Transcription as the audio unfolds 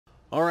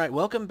Alright,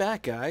 welcome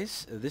back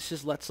guys. This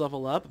is Let's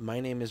Level Up. My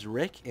name is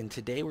Rick, and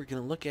today we're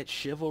going to look at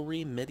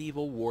Chivalry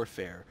Medieval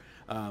Warfare.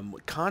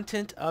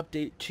 Content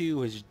Update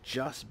 2 has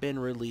just been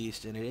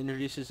released, and it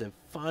introduces a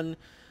fun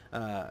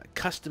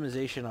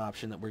customization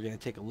option that we're going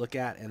to take a look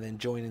at and then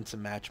join in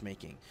some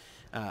matchmaking.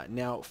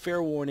 Now,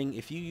 fair warning,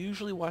 if you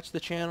usually watch the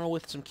channel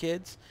with some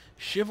kids,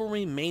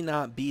 Chivalry may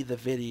not be the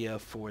video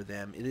for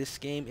them. This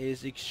game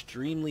is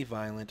extremely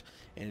violent,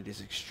 and it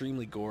is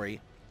extremely gory.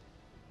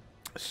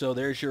 So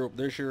there's your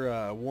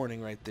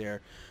warning right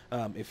there.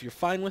 If you're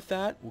fine with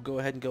that, we'll go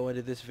ahead and go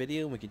into this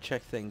video and we can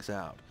check things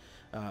out.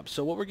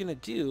 So what we're going to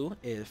do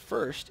is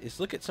first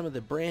look at some of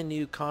the brand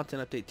new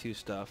Content Update 2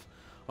 stuff.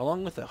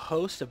 Along with a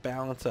host of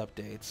balance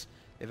updates,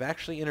 they've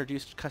actually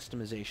introduced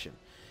customization.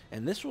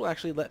 And this will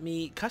actually let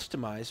me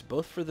customize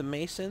both for the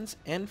Masons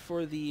and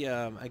for the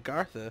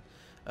Agatha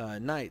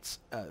Knights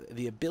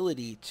the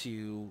ability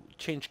to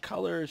change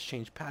colors,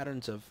 change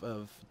patterns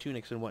of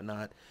tunics and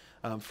whatnot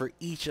for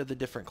each of the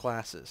different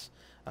classes.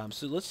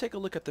 So let's take a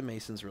look at the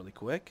Masons really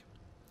quick.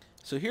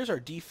 So here's our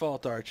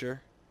default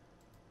archer.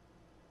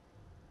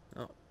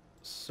 Oh,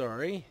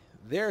 sorry.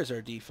 There's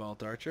our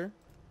default archer.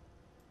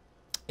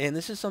 And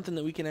this is something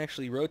that we can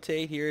actually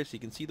rotate here so you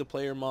can see the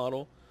player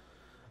model.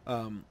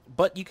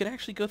 But you can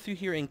actually go through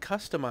here and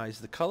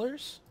customize the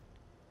colors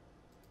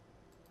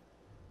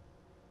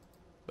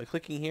by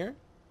clicking here.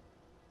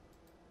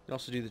 You can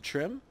also do the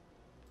trim.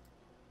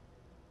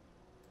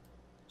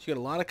 So you got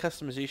a lot of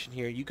customization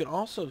here. You can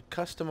also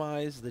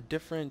customize the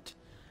different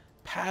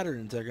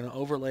patterns that are going to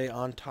overlay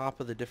on top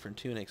of the different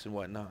tunics and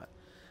whatnot.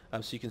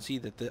 So you can see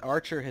that the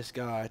archer has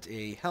got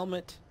a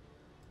helmet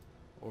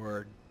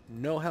or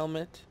no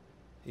helmet.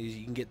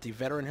 You can get the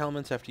veteran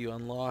helmets after you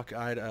unlock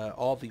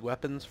all the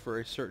weapons for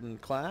a certain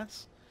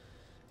class.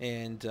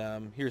 And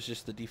here's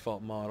just the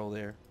default model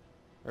there.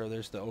 Or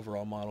there's the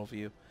overall model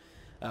view.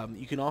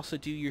 You can also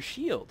do your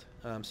shield.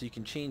 So you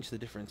can change the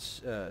different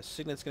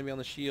signets going to be on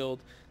the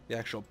shield, the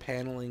actual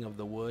paneling of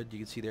the wood. You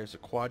can see there's a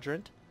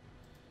quadrant,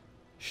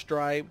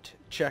 striped,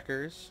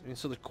 checkers. I mean,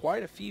 so there's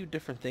quite a few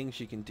different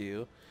things you can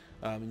do.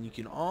 And you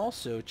can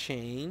also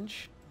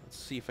change, let's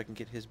see if I can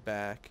get his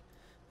back.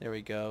 There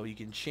we go. You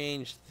can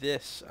change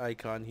this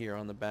icon here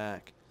on the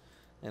back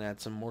and add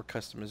some more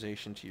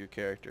customization to your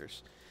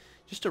characters.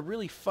 Just a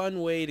really fun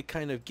way to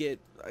kind of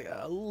get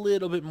a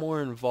little bit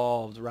more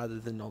involved rather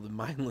than all the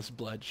mindless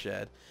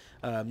bloodshed.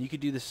 You could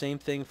do the same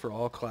thing for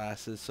all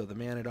classes, so the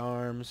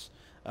man-at-arms,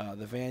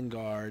 the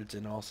vanguards,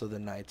 and also the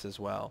knights as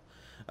well.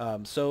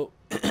 So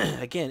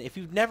again, if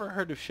you've never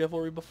heard of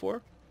Chivalry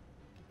before,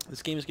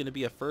 this game is going to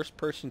be a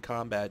first-person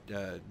combat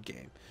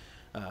game.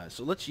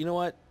 So you know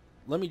what?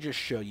 Let me just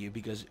show you,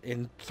 because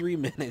in 3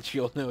 minutes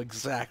you'll know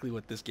exactly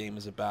what this game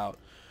is about.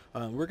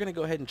 We're going to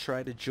go ahead and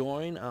try to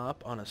join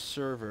up on a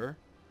server.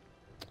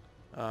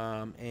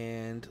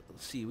 And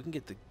let's see, we can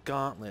get the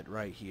gauntlet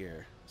right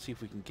here. See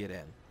if we can get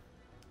in.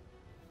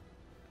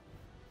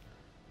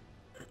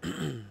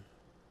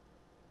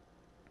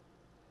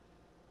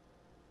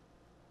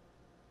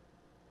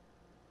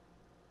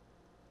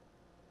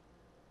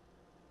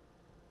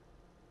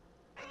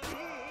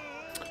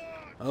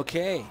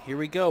 Okay, here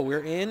we go.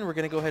 We're in. We're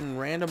going to go ahead and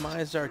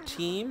randomize our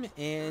team.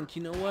 And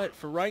you know what?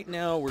 For right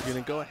now, we're going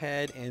to go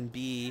ahead and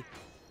be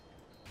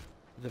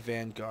the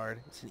Vanguard.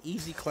 It's an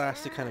easy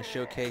class to kind of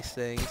showcase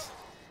things.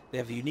 They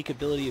have the unique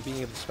ability of being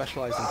able to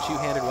specialize in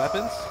two-handed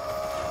weapons.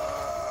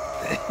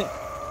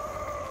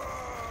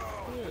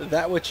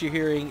 That what you're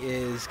hearing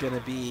is going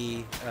to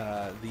be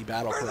the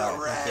battle cry.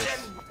 Like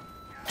this.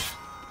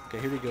 Okay,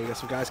 here we go. We got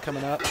some guys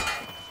coming up.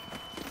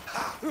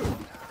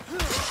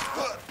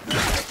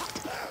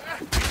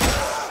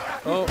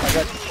 Oh,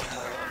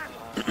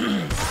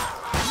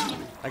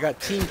 I got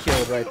team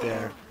killed right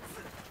there.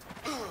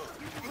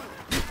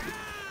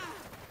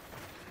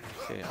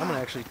 Okay, I'm gonna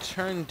actually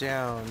turn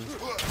down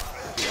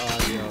the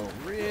audio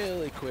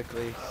really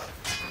quickly.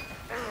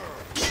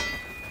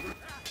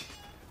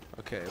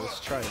 Okay, let's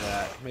try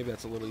that. Maybe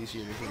that's a little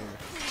easier to hear.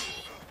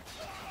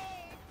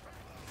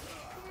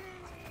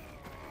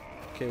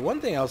 Okay,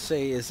 one thing I'll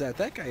say is that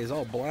guy is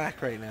all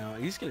black right now.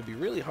 He's gonna be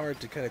really hard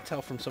to kind of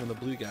tell from some of the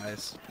blue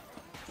guys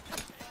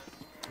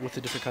with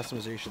the different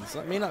customizations.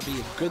 That may not be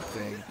a good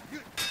thing.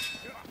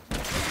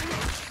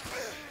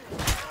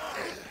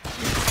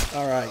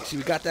 Alright, so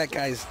we got that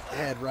guy's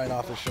head right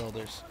off his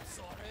shoulders.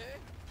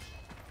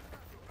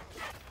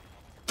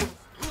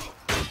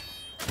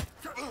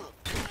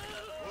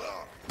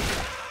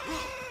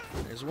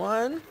 There's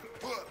one.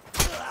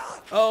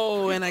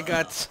 Oh, and I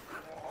got...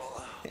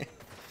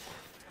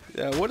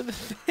 one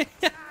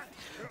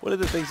of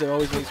the things that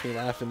always makes me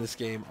laugh in this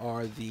game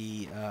are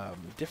the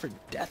different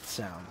death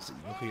sounds that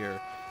you'll hear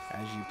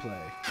as you play.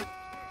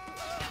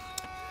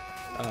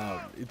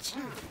 It's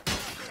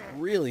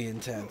really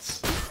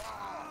intense.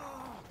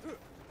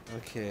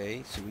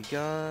 Okay, so we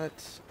got...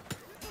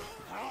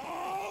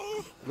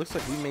 Looks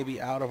like we may be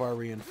out of our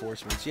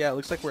reinforcements. Yeah, it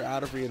looks like we're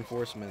out of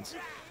reinforcements.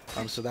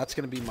 So that's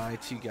going to be my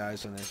two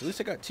guys on this. At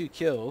least I got 2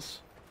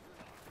 kills.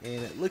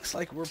 And it looks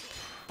like we're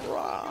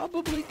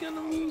probably going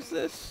to lose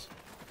this.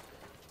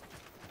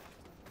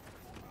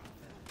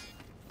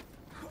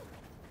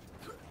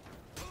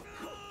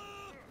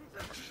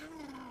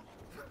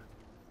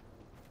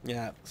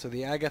 Yeah, so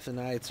the Agatha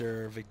Knights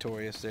are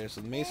victorious there.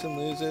 So the Mason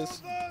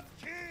loses.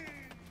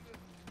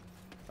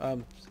 I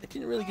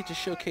didn't really get to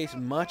showcase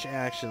much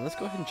action. Let's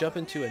go ahead and jump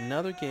into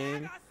another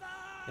game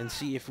and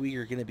see if we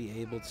are going to be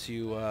able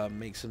to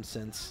make some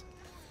sense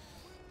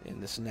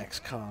in this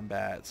next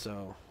combat.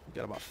 So we've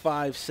got about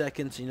 5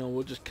 seconds. You know,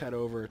 we'll just cut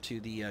over to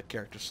the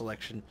character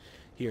selection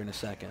here in a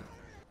second.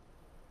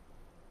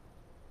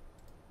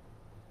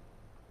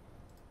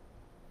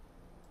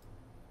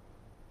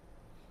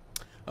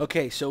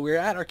 Okay, so we're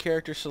at our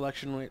character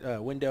selection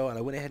window, and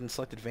I went ahead and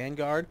selected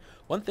Vanguard.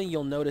 One thing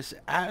you'll notice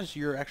as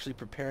you're actually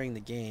preparing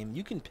the game,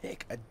 you can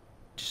pick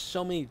just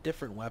so many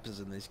different weapons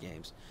in these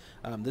games.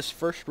 This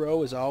first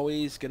row is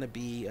always going to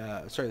be,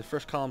 the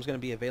first column is going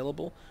to be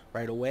available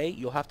right away.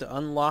 You'll have to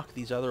unlock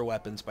these other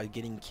weapons by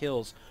getting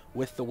kills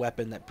with the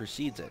weapon that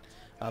precedes it.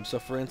 So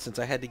for instance,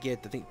 I had to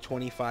get, I think,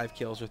 25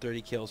 kills or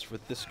 30 kills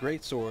with this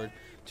great sword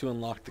to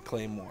unlock the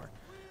Claymore.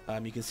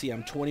 You can see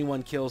I'm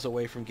 21 kills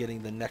away from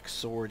getting the next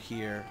sword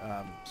here.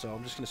 So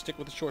I'm just going to stick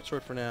with the short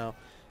sword for now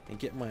and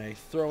get my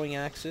throwing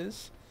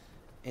axes.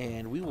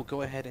 And we will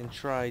go ahead and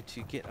try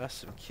to get us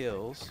some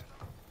kills.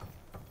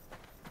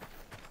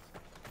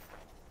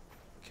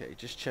 Okay,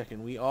 just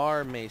checking. We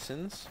are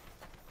Masons.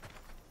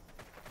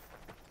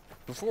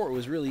 Before it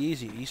was really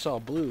easy. You saw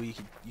blue, you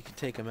could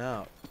take them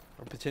out.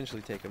 Or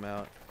potentially take them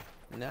out.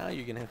 Now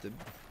you're going to have to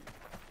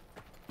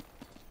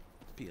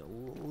be a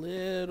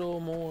little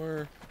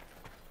more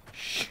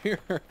sure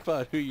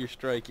about who you're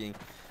striking,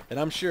 and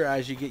I'm sure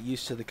as you get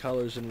used to the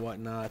colors and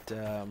whatnot,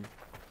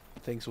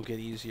 things will get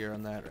easier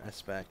on that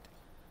aspect.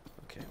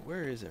 Okay,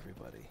 where is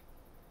everybody?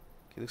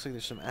 Okay, looks like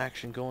there's some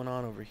action going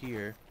on over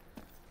here.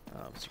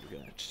 So we're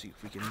gonna see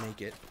if we can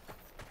make it.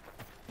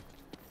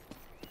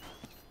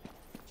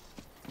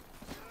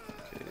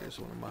 Okay, there's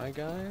one of my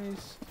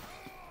guys.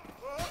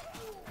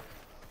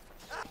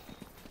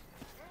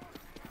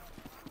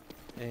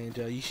 And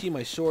you see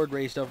my sword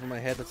raised over my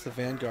head. That's the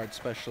Vanguard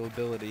special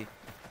ability.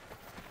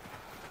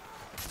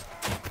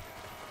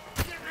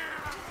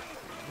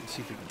 Let's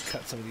see if we can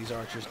cut some of these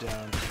archers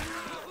down.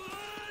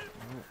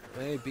 Oh,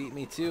 they beat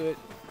me to it.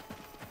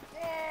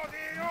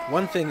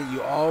 One thing that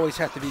you always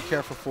have to be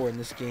careful for in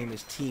this game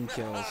is team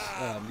kills.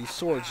 These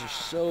swords are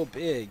so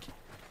big.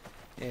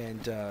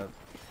 And, oh,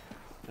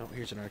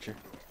 here's an archer.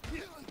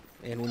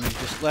 And when you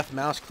just left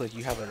mouse click,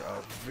 you have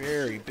a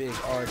very big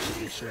arch that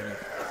you're swinging.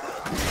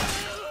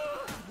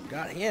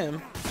 Got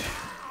him.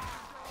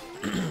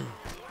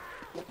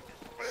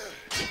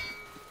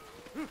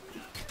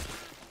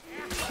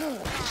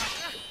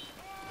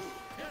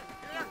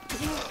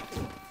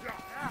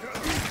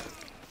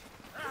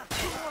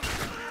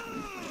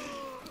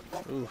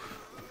 Oof.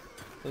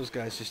 Those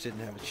guys just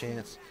didn't have a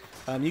chance.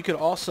 You could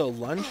also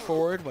lunge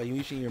forward by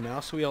using your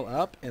mouse wheel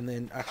up, and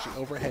then actually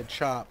overhead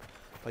chop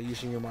by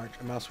using your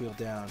mouse wheel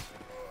down.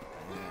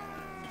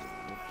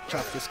 And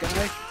chop this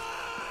guy.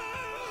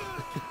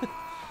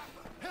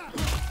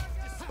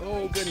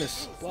 Oh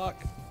goodness, block.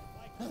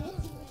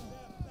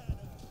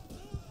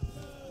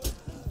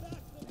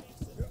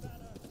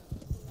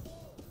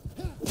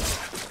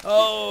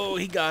 Oh,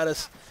 he got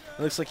us.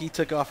 It looks like he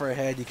took off our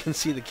head. You can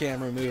see the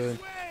camera moving.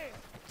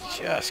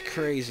 Just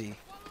crazy.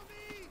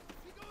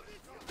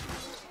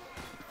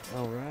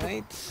 All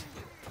right.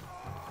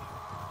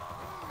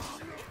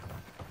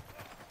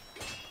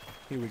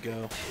 Here we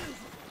go.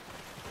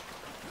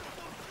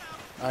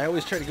 I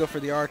always try to go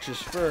for the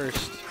archers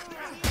first.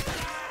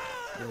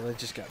 Well, they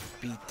just got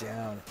beat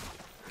down.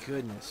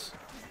 Goodness.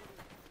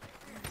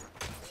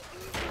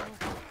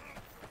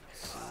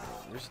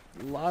 There's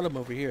a lot of them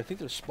over here. I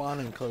think they're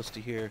spawning close to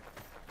here.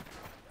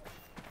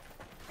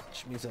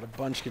 Which means that a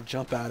bunch can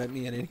jump out at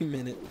me at any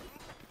minute.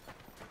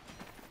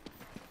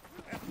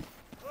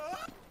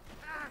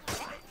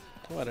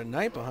 Oh, I had a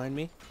knight behind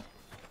me.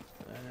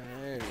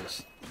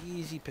 There's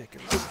easy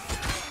pickings.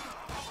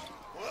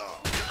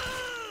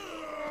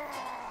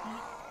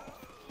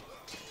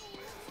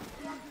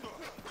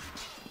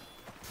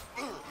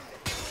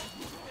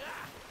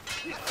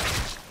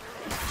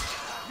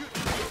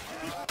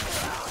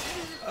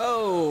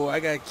 Oh,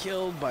 I got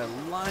killed by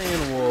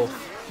Lion Wolf.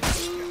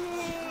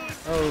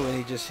 Oh, and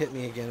he just hit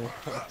me again.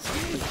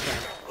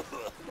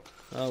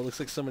 Oh, looks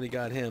like somebody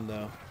got him,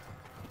 though.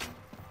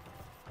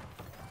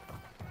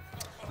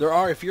 There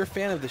are, if you're a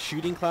fan of the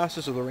shooting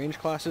classes or the range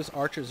classes,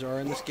 archers are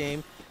in this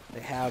game.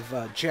 They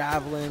have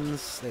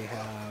javelins. They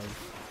have...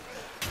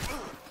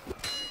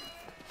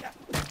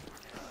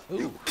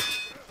 Ooh.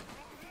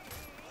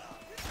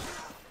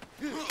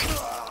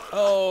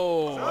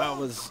 Oh, that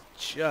was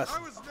just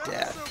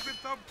death.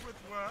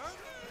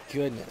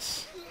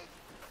 Goodness.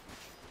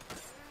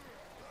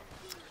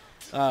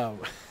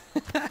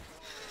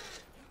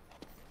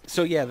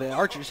 So yeah, the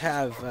archers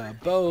have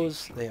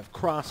bows, they have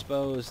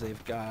crossbows,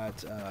 they've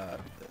got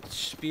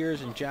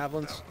spears and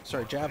javelins.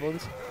 Sorry,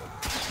 javelins.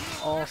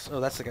 Also, oh,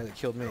 that's the guy that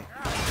killed me.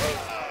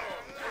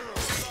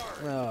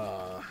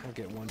 Oh, I'll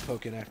get one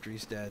poking after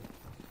he's dead.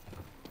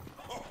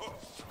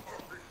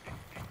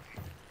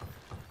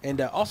 And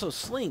also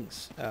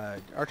slings.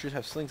 Archers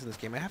have slings in this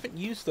game. I haven't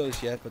used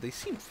those yet, but they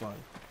seem fun.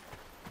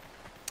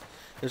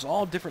 There's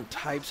all different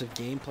types of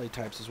gameplay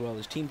types as well.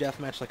 There's team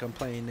deathmatch like I'm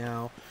playing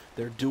now.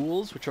 There are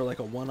duels, which are like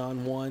a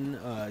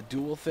one-on-one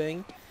duel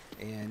thing.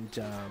 And,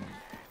 oh,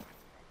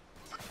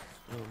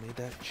 made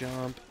that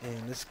jump.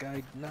 And this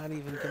guy not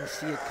even going to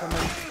see it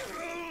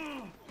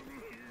coming.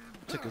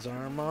 Took his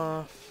arm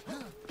off.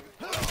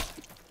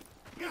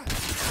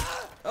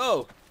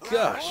 Oh,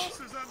 gosh.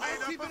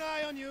 I'll keep an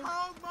eye on you.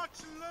 How much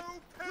low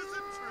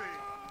peasantry?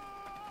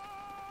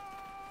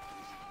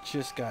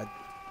 Just got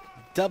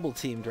double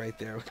teamed right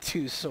there with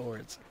 2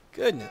 swords.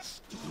 Goodness.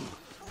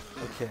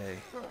 Okay.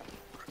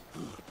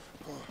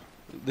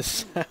 The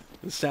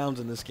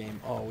sounds in this game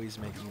always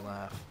make me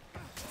laugh.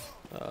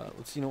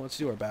 Let's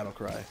do our battle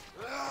cry.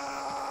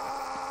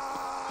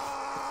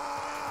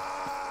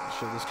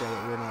 Show this guy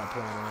that we're not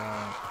playing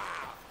around.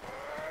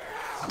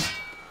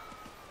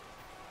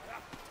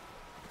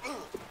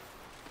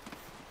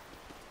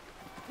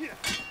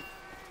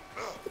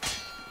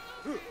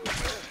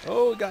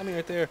 Oh, it got me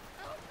right there.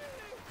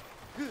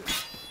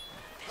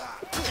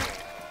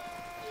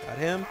 Got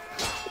him.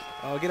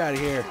 Oh, get out of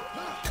here.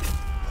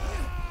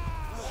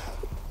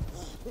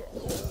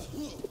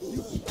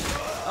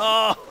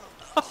 Oh!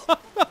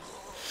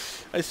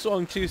 I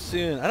swung too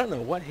soon. I don't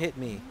know what hit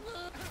me.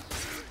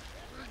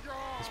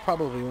 It's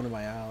probably one of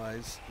my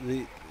allies.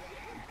 The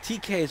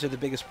TKs are the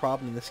biggest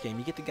problem in this game.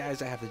 You get the guys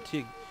that have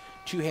the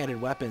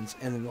two-handed weapons,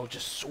 and then they'll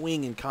just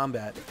swing in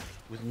combat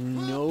with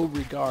no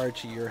regard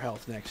to your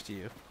health next to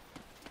you.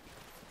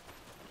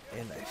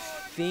 And I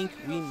think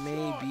we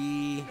may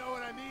be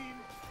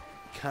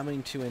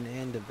coming to an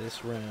end of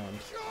this round.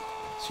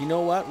 So you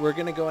know what? We're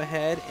going to go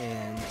ahead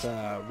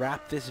and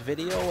wrap this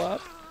video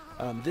up.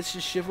 This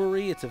is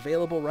Chivalry. It's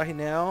available right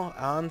now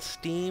on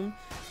Steam.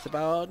 It's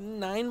about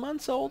 9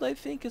 months old, I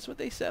think, is what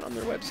they said on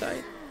their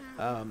website.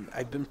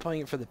 I've been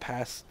playing it for the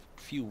past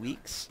few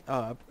weeks,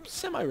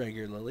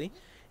 semi-regularly,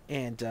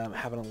 and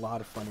having a lot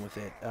of fun with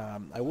it.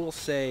 I will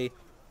say,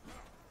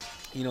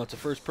 you know, it's a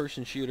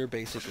first-person shooter,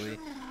 basically,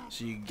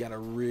 so you gotta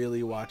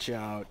really watch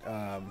out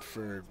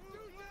for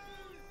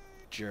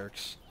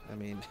jerks. I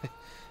mean,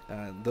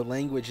 the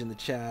language in the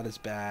chat is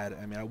bad.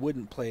 I mean, I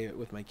wouldn't play it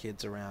with my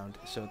kids around,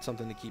 so it's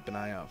something to keep an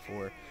eye out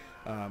for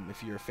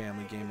if you're a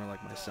family gamer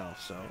like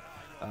myself. So,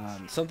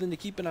 something to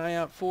keep an eye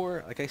out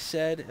for. Like I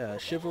said,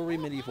 Chivalry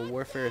Medieval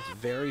Warfare is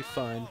very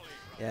fun.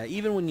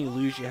 Even when you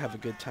lose, you have a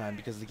good time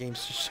because the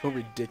game's just so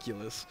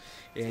ridiculous.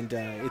 And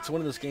it's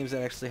one of those games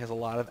that actually has a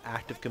lot of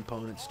active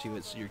components to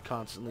it, so you're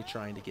constantly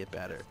trying to get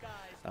better.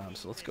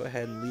 So let's go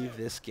ahead and leave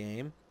this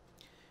game.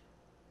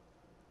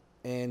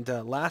 And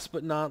last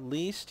but not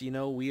least, you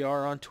know, we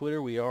are on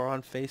Twitter, we are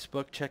on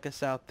Facebook. Check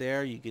us out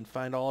there. You can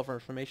find all of our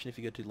information if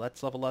you go to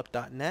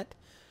letslevelup.net.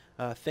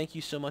 Thank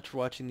you so much for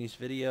watching this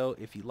video.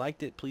 If you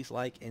liked it, please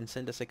like and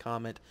send us a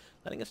comment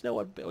letting us know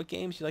what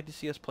games you'd like to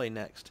see us play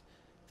next.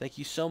 Thank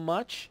you so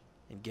much,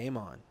 and game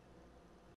on.